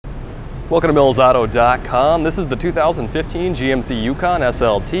Welcome to millsauto.com. This is the 2015 GMC Yukon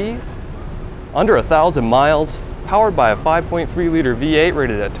SLT. Under 1,000 miles, powered by a 5.3-liter V8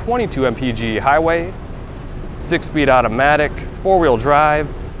 rated at 22 mpg highway, 6-speed automatic, 4-wheel drive,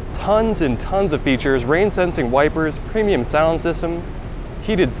 tons and tons of features, rain-sensing wipers, premium sound system,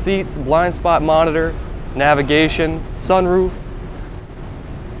 heated seats, blind spot monitor, navigation, sunroof,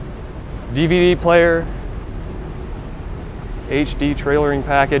 DVD player, HD trailering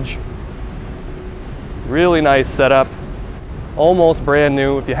package. Really nice setup, almost brand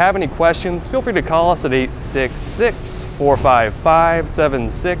new. If you have any questions, feel free to call us at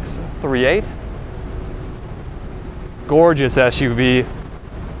 866-455-7638. Gorgeous SUV.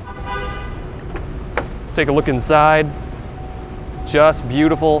 Let's take a look inside. Just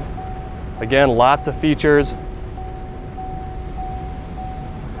beautiful. Again, lots of features.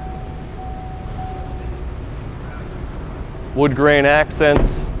 Wood grain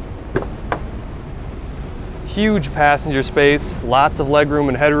accents. Huge passenger space, lots of legroom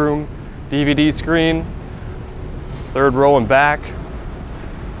and headroom, DVD screen, third row and back.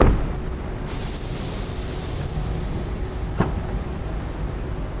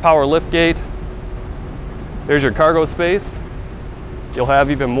 Power liftgate. There's your cargo space. You'll have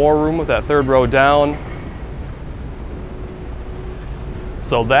even more room with that third row down.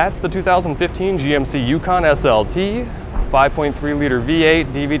 So that's the 2015 GMC Yukon SLT, 5.3-liter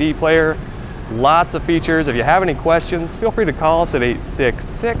V8 DVD player. Lots of features. If you have any questions, feel free to call us at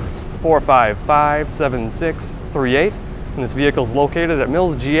 866-455-7638. And this vehicle is located at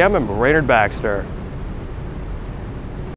Mills GM in Brainerd Baxter.